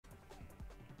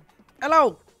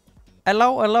Hello.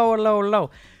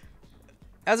 Hello.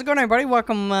 How's it going, everybody?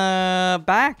 Welcome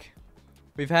back.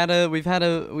 We've had a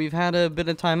bit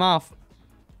of time off.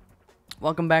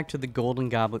 Welcome back to the Golden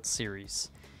Goblet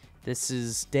series. This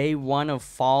is day 1 of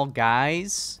Fall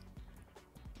Guys.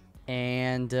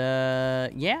 And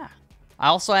yeah. I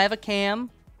also have a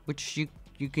cam, which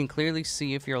you can clearly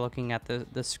see if you're looking at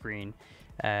the screen.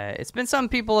 It's been something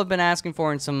people have been asking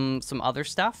for in some other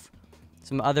stuff.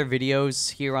 Some other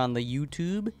videos here on the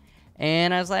YouTube.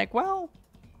 And I was like, well,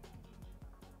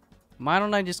 why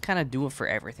don't I just kind of do it for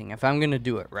everything if I'm going to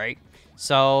do it, right?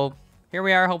 So here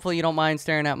we are. Hopefully you don't mind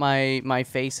staring at my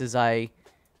face as I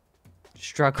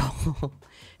struggle.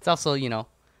 It's also, you know,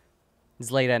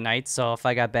 it's late at night, so if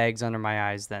I got bags under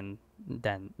my eyes, then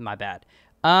my bad.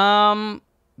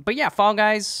 But yeah, Fall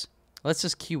Guys, let's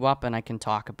just queue up and I can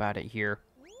talk about it here.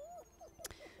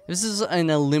 This is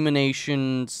an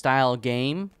elimination style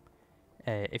game.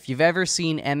 If you've ever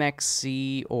seen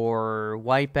MXC or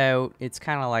Wipeout, it's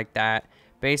kind of like that.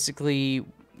 Basically,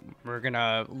 we're going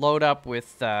to load up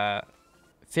with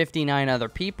 59 other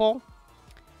people.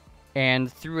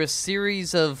 And through a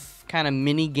series of kind of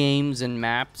mini games and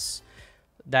maps,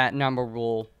 that number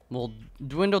will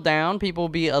dwindle down. People will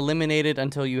be eliminated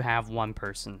until you have one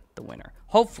person, the winner.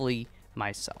 Hopefully,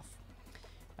 myself.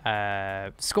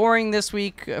 Scoring this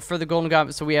week for the Golden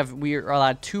Goblet, so we are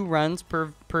allowed 2 runs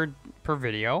per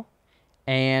video,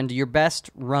 and your best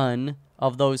run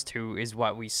of those 2 is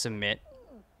what we submit,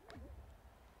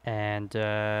 and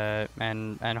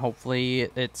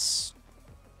hopefully it's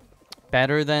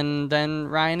better than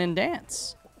Ryan and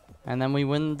Dance, and then we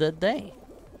win the day.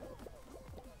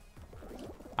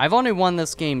 I've only won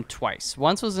this game twice.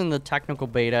 Once was in the technical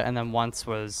beta, and then once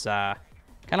was kind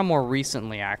of more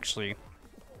recently, actually.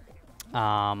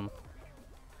 In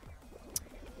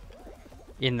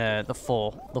the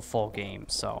full game,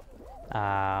 so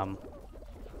I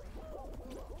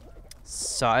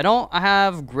don't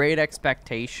have great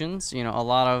expectations. You know,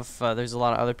 there's a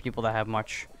lot of other people that have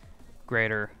much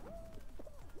greater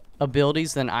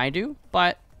abilities than I do,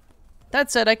 but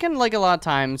that said, I can, like, a lot of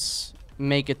times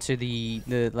make it to the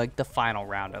final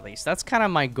round. At least that's kind of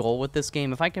my goal with this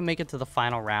game. If I can make it to the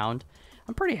final round,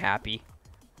 I'm pretty happy.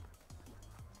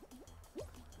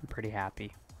 Pretty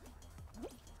happy.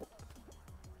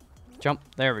 Jump.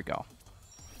 There we go.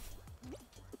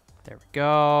 There we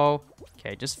go.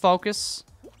 Okay, just focus.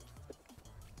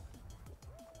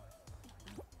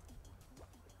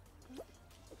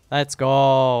 Let's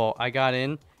go. I got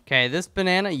in. Okay, this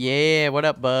banana. Yeah, what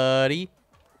up, buddy?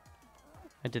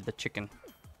 I did the chicken.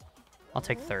 I'll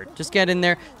take 3rd. Just get in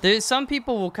there. There's some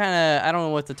people will kind of, I don't know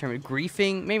what the term is,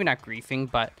 griefing. Maybe not griefing,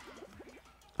 but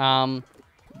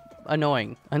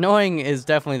annoying. Annoying is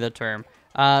definitely the term.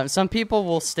 Some people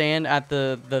will stand at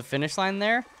the finish line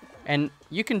there, and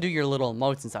you can do your little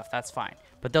emotes and stuff. That's fine.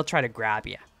 But they'll try to grab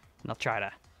you. And they'll try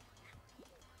to...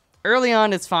 Early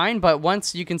on, it's fine, but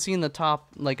once you can see in the top,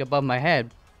 like above my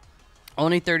head,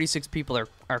 only 36 people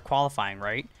are qualifying,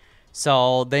 right?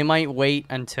 So they might wait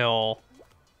until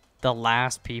the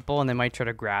last people, and they might try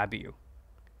to grab you.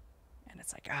 And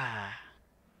it's like,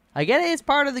 I get it, it's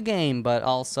part of the game, but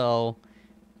also...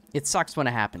 it sucks when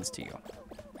it happens to you.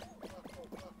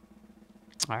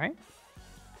 All right.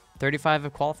 35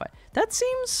 have qualified. That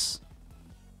seems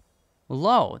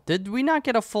low. Did we not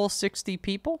get a full 60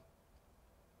 people?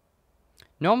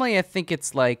 Normally, I think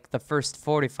it's like the first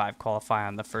 45 qualify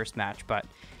on the first match. But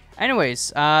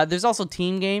anyways, there's also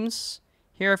team games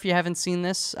here if you haven't seen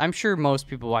this. I'm sure most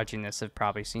people watching this have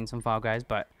probably seen some Fall Guys,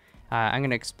 but I'm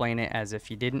going to explain it as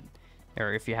if you didn't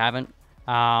or if you haven't.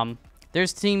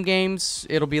 There's team games.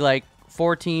 It'll be like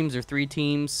 4 teams or 3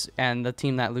 teams, and the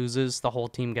team that loses, the whole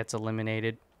team gets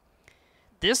eliminated.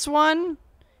 This one,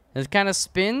 it kind of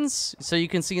spins, so you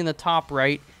can see in the top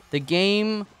right, the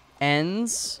game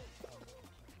ends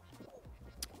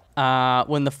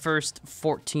when the first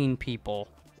 14 people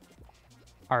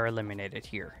are eliminated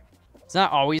here. It's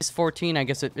not always 14. I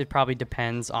guess it probably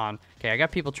depends on... Okay, I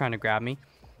got people trying to grab me.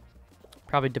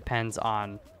 Probably depends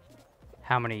on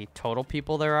how many total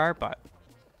people there are, but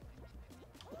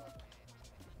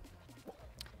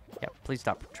yeah, please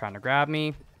stop trying to grab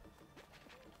me.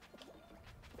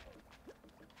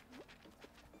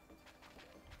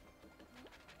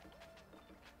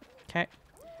 Okay,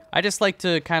 I just like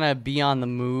to kind of be on the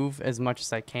move as much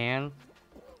as I can.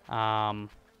 Can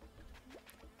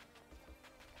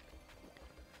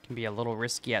be a little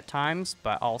risky at times,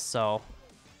 but also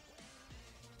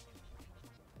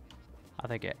I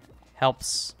think it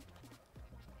helps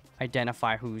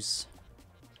identify who's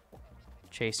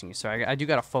chasing you. So I do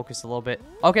got to focus a little bit.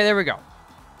 Okay, there we go.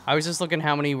 I was just looking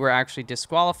how many were actually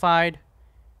disqualified.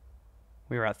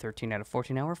 We were at 13 out of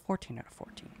 14. Now we're 14 out of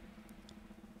 14.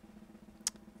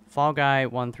 Fall Guy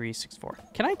 1364.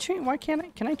 Can I change? Why can't I?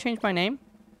 Can I change my name?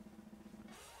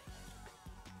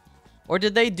 Or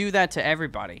did they do that to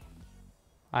everybody?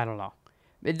 I don't know.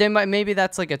 Maybe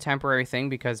that's like a temporary thing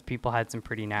because people had some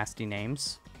pretty nasty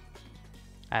names.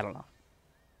 I don't know.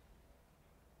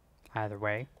 Either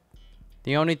way.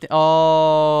 The only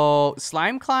oh,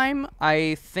 Slime Climb,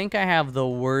 I think I have the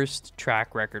worst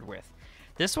track record with.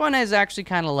 This one is actually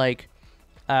kind of like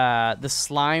the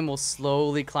slime will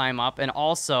slowly climb up, and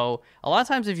also a lot of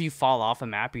times if you fall off a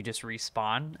map, you just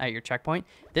respawn at your checkpoint.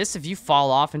 This, if you fall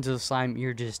off into the slime,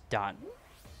 you're just done.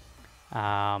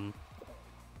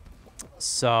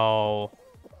 So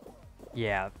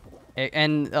yeah,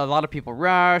 and a lot of people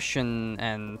rush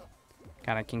and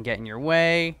kind of can get in your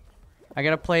way. I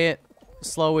gotta play it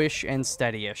slowish and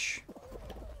steady-ish.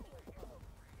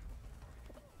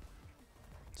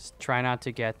 Just try not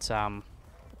to get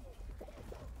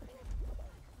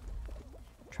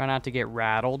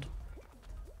rattled.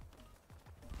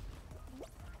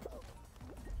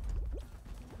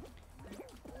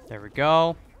 There we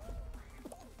go.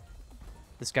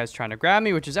 This guy's trying to grab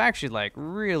me, which is actually like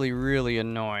really, really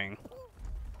annoying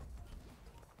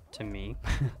to me.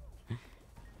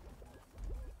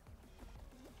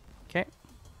 Okay.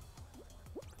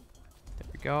 There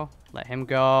we go. Let him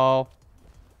go.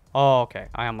 Oh, okay.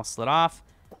 I almost slid off.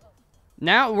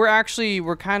 Now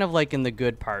we're kind of like in the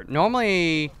good part.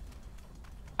 Normally,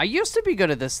 I used to be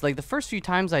good at this. Like the first few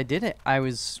times I did it, I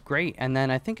was great. And then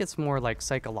I think it's more like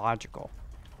psychological.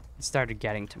 It started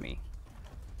getting to me.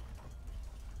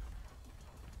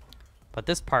 But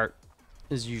this part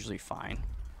is usually fine.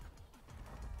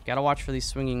 Gotta watch for these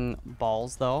swinging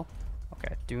balls though.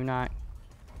 Okay, do not.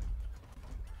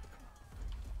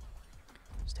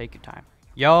 Just take your time.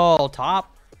 Yo,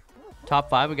 top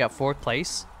 5. We got 4th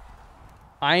place.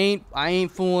 I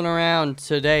ain't fooling around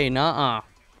today. Nuh-uh.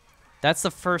 That's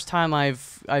the first time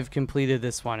I've completed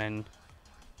this one, and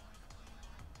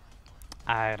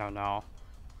I don't know.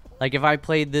 Like if I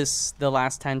played this the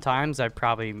last 10 times, I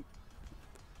probably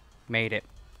made it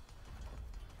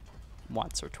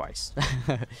once or twice.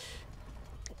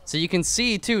 So you can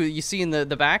see too, you see in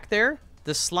the back there,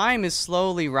 the slime is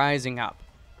slowly rising up.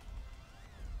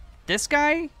 This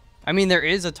guy, I mean, there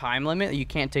is a time limit. You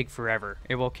can't take forever.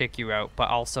 It will kick you out, but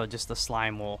also just the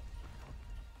slime will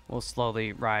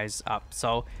slowly rise up.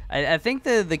 So I think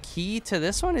the key to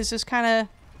this one is just kind of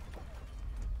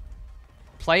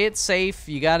play it safe.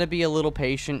 You got to be a little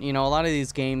patient. You know, a lot of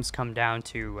these games come down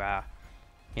to,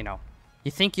 you know,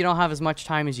 you think you don't have as much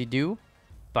time as you do,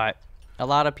 but a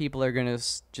lot of people are going to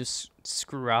just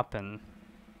screw up. And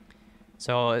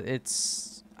so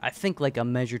it's, I think, like a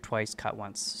measure twice, cut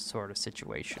once sort of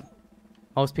situation.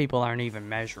 Most people aren't even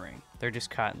measuring. They're just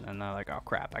cutting, and they're like, oh,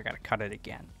 crap, I got to cut it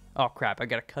again. Oh, crap, I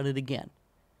got to cut it again.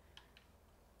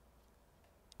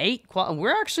 8,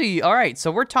 we're actually, all right, so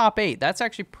we're top 8. That's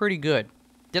actually pretty good.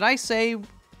 Did I say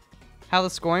how the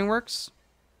scoring works?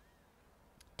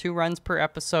 2 runs per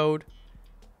episode,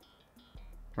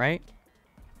 right?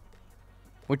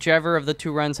 Whichever of the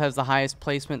 2 runs has the highest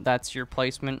placement, that's your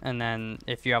placement. And then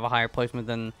if you have a higher placement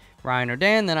than Ryan or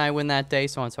Dan, then I win that day,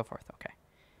 so on and so forth. Okay.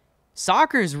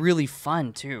 Soccer is really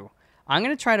fun, too. I'm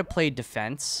going to try to play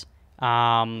defense.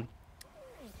 I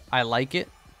like it.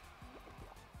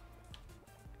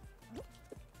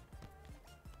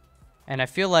 And I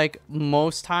feel like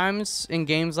most times in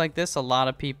games like this, a lot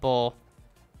of people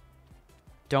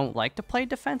don't like to play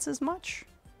defense as much.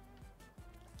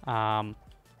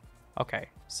 Okay,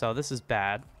 so this is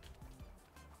bad.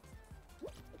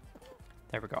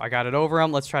 There we go. I got it over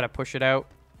him. Let's try to push it out.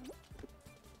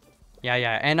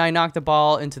 Yeah. And I knocked the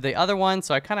ball into the other one,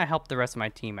 so I kind of helped the rest of my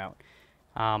team out.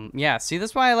 Yeah, see,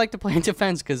 that's why I like to play in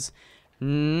defense, because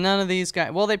none of these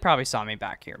guys... Well, they probably saw me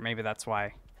back here. Maybe that's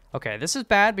why. Okay, this is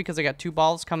bad because I got 2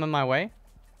 balls coming my way.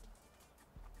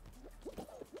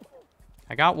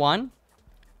 I got 1.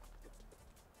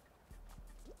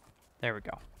 There we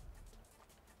go.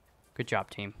 Good job,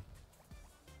 team.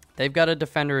 They've got a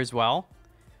defender as well.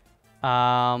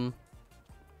 I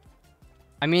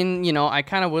mean, you know, I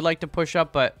kind of would like to push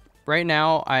up, but right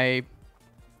now I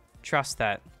trust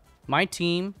that my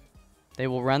team, they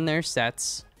will run their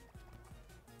sets.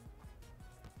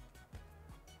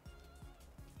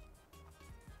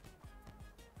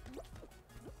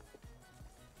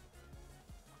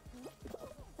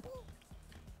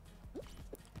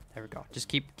 There we go. Just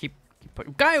keep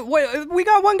putting. Guy, wait, we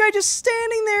got one guy just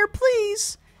standing there,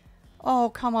 please.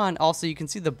 Oh, come on. Also, you can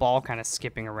see the ball kind of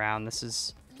skipping around. This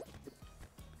is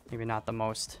maybe not the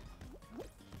most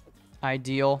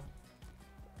ideal.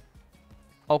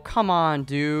 Oh, come on,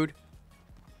 dude.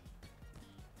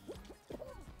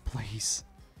 Please.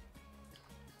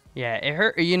 Yeah, it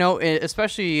hurt, you know,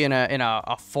 especially in a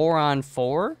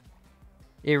 4-on-4.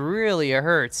 It really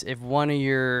hurts if one of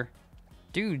your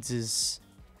dudes is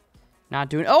not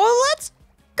doing. Oh, let's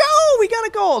go! We gotta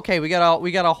go. Okay, we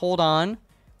gotta hold on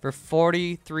for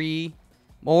 43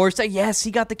 more. So yes,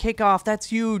 he got the kickoff. That's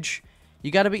huge.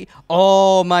 You gotta be.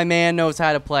 Oh, my man knows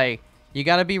how to play. You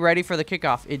gotta be ready for the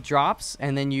kickoff. It drops,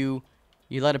 and then you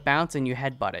let it bounce, and you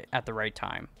headbutt it at the right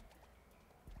time.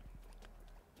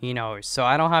 He knows. So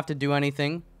I don't have to do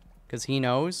anything because he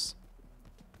knows.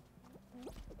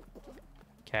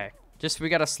 Okay. Just, we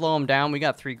got to slow him down. We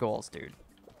got 3 goals, dude.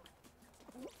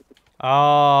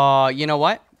 Oh, you know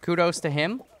what? Kudos to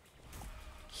him.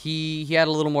 He had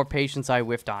a little more patience. I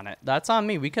whiffed on it. That's on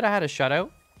me. We could have had a shutout.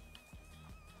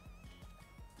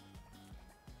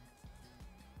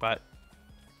 But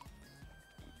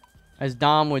as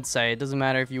Dom would say, it doesn't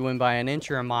matter if you win by an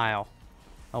inch or a mile.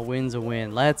 A win's a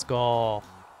win. Let's go.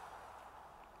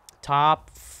 Top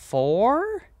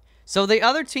 4? So the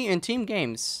other team in team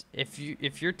games, if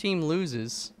your team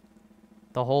loses,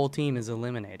 the whole team is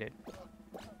eliminated.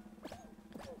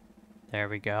 There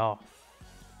we go.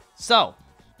 So,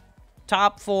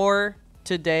 top 4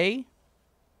 today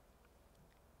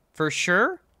for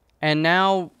sure. And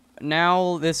now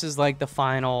this is like the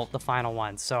final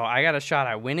one. So I got a shot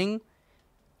at winning.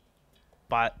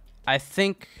 But I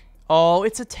think, oh,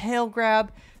 it's a tail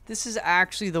grab. This is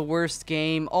actually the worst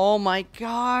game. Oh my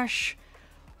gosh.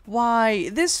 Why?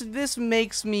 This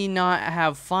makes me not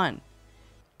have fun.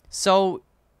 So,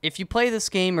 if you play this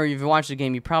game or you've watched the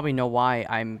game, you probably know why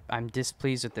I'm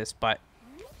displeased with this, but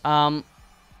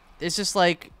it's just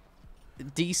like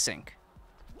desync,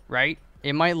 right?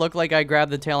 It might look like I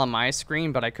grabbed the tail on my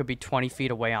screen, but I could be 20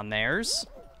 feet away on theirs,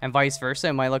 and vice versa.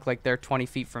 It might look like they're 20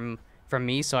 feet from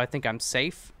me, so I think I'm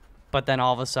safe, but then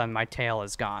all of a sudden my tail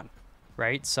is gone.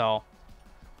 Right, so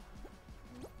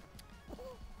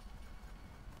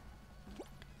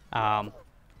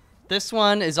this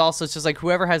one is also just like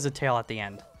whoever has a tail at the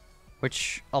end,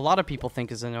 which a lot of people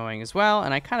think is annoying as well,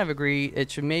 and I kind of agree.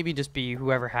 It should maybe just be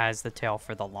whoever has the tail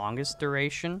for the longest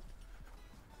duration.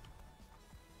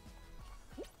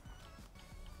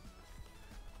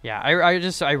 Yeah,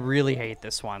 I really hate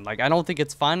this one. Like, I don't think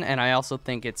it's fun, and I also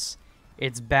think it's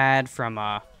bad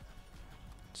from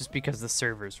just because the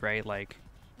servers, right? Like,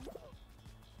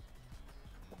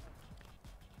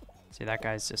 see, that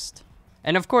guy's just,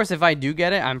 and of course, if I do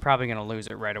get it, I'm probably gonna lose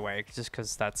it right away, just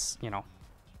because that's, you know,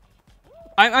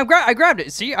 I grabbed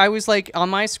it. See, I was like on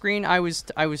my screen, I was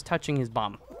touching his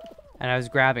bum, and I was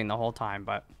grabbing the whole time,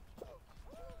 but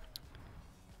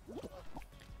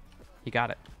he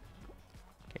got it.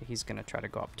 Okay, he's gonna try to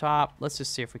go up top. Let's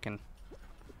just see if we can.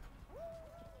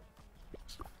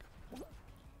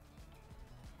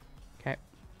 Okay.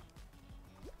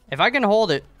 If I can hold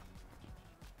it.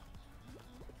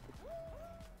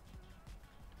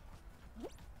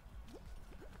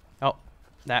 Oh,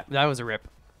 that was a rip.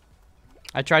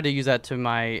 I tried to use that to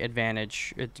my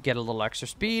advantage to get a little extra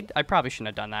speed. I probably shouldn't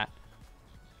have done that.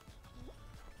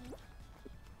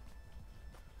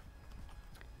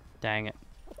 Dang it.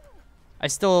 I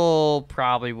still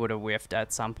probably would have whiffed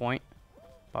at some point,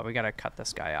 but we gotta cut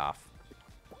this guy off.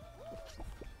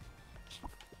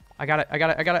 I got it.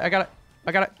 Let's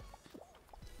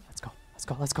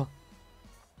go.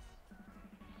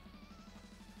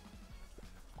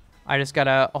 I just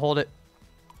gotta hold it.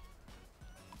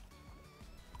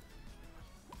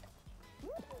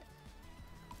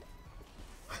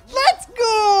 Let's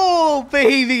go,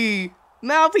 baby!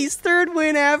 Malfy's 3rd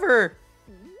win ever.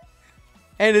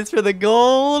 And it's for the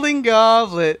Golden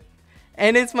Goblet.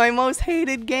 And it's my most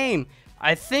hated game.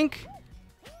 I think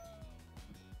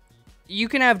you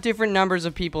can have different numbers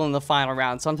of people in the final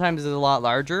round. Sometimes it's a lot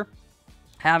larger.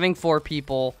 Having 4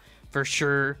 people for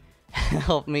sure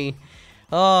helped me.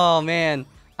 Oh man.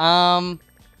 I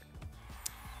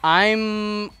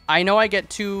know I get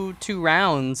two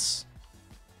rounds,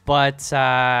 but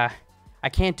I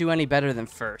can't do any better than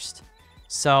first.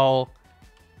 So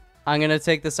I'm gonna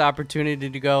take this opportunity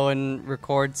to go and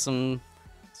record some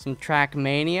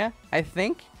Trackmania, I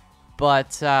think.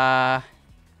 But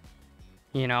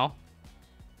you know,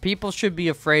 people should be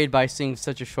afraid by seeing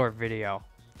such a short video.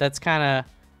 That's kind of,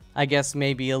 I guess,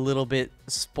 maybe a little bit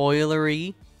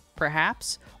spoilery,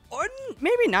 perhaps, or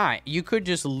maybe not. You could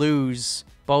just lose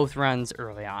both runs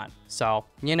early on, so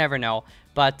you never know.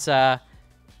 But I'm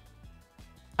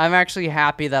actually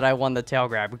happy that I won the tail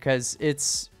grab because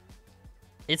it's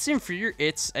inferior.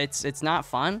 It's not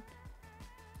fun.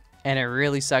 and it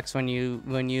really sucks when you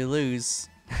lose.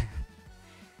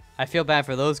 I feel bad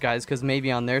for those guys because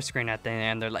maybe on their screen at the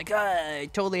end they're like, I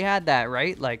totally had that,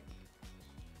 right? Like,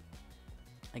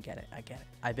 I get it.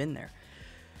 I've been there.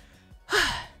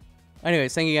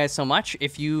 Anyways, thank you guys so much.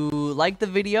 If you like the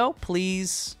video,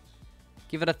 please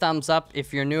give it a thumbs up.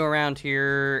 If you're new around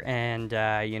here and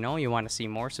you know, you want to see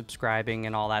more, subscribing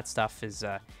and all that stuff is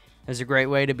a great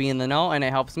way to be in the know, and it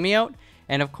helps me out.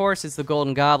 And of course, it's the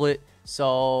Golden Goblet,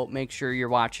 so make sure you're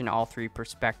watching all three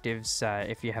perspectives.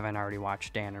 If you haven't already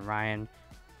watched Dan and Ryan,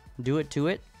 do it to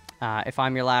it. If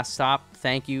I'm your last stop,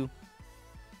 thank you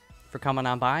for coming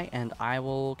on by, and I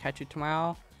will catch you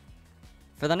tomorrow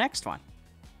for the next one.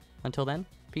 Until then,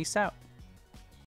 peace out.